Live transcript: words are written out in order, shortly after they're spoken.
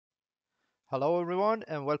Hello, everyone,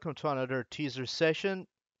 and welcome to another teaser session.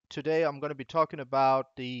 Today, I'm going to be talking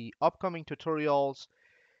about the upcoming tutorials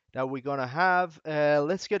that we're going to have.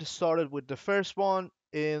 Let's get started with the first one.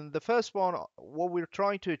 In the first one, what we're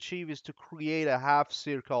trying to achieve is to create a half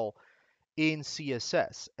circle in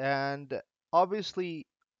CSS. And obviously,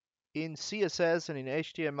 in CSS and in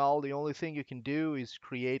HTML, the only thing you can do is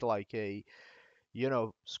create like a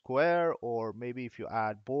square, or maybe if you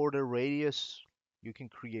add border radius, you can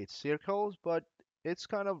create circles, but it's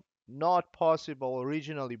kind of not possible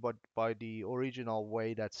originally, but by the original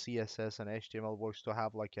way that CSS and HTML works to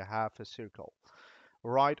have like a half a circle,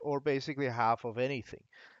 right? Or basically half of anything.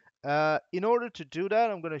 In order to do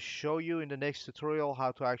that, I'm going to show you in the next tutorial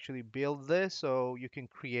how to actually build this so you can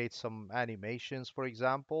create some animations, for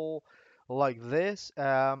example, like this.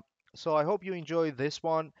 So I hope you enjoy this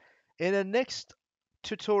one. In the next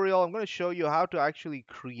tutorial, I'm going to show you how to actually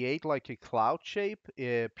create like a cloud shape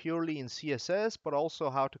purely in CSS, but also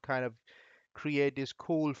how to kind of create this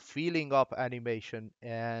cool feeling up animation.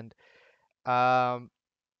 And um,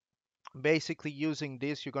 basically using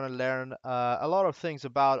this, you're going to learn a lot of things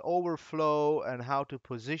about overflow and how to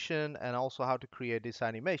position and also how to create this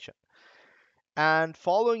animation. And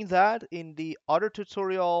following that, in the other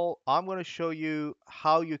tutorial, I'm going to show you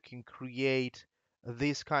how you can create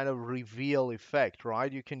this kind of reveal effect,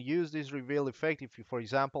 right? You can use this reveal effect if you, for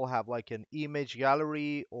example, have like an image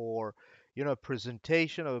gallery or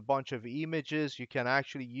presentation of a bunch of images. You can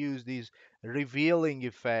actually use this revealing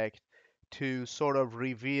effect to sort of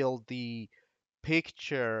reveal the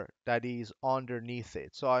picture that is underneath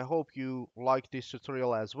it. So I hope you like this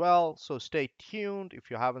tutorial as well. So stay tuned.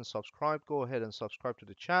 If you haven't subscribed, go ahead and subscribe to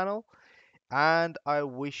the channel. And I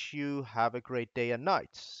wish you have a great day and night.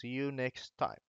 See you next time.